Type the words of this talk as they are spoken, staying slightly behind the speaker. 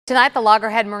Tonight, the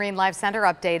Loggerhead Marinelife Center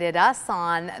updated us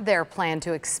on their plan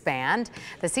to expand.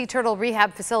 The sea turtle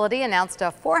rehab facility announced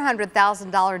a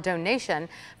 $400,000 donation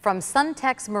from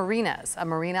Suntex Marinas, a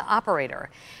marina operator.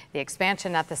 The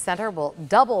expansion at the center will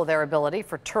double their ability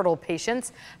for turtle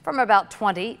patients from about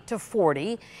 20 to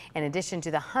 40, in addition to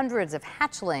the hundreds of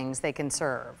hatchlings they can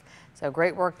serve. So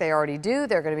great work they already do.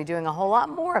 They're going to be doing a whole lot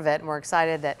more of it, and we're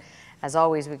excited that, as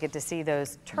always, we get to see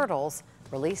those turtles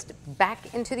released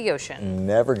back into the ocean.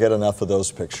 Never get enough of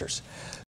those pictures.